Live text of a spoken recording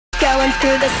Going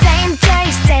through the same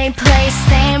day, same place,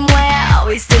 same way I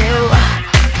always do.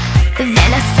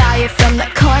 Then I saw you from the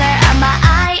corner of my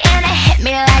eye, and it hit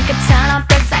me like a ton of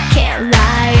bricks, I can't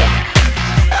lie.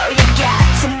 Oh, you got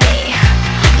to me.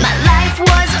 My life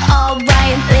was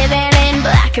alright, living in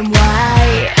black and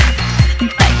white,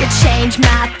 but you changed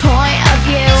my point of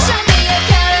view. Show me your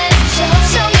colors,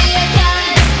 show me your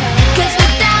colors, 'cause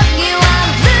without you I'm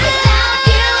without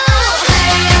you.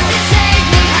 Hurry up and save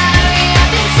me, hurry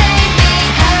up and save me,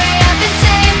 hurry up and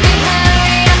save me,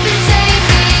 hurry up and save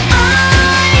me.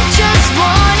 I just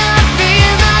wanna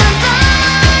feel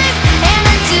alive, and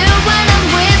I do when I'm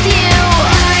with you.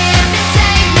 Hurry up and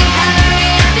save me, hurry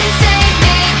up and save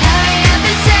me, hurry up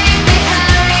and save me,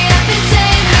 hurry up and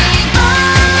save me.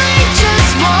 I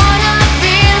just wanna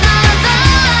feel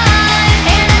alive,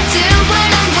 and I do when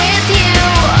I'm with you.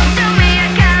 Show me a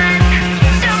gun,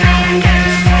 show me a gun.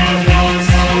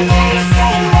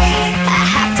 I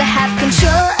have to have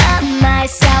control of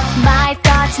myself, my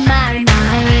thoughts, my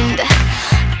mind,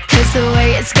 'cause the way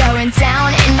it's going down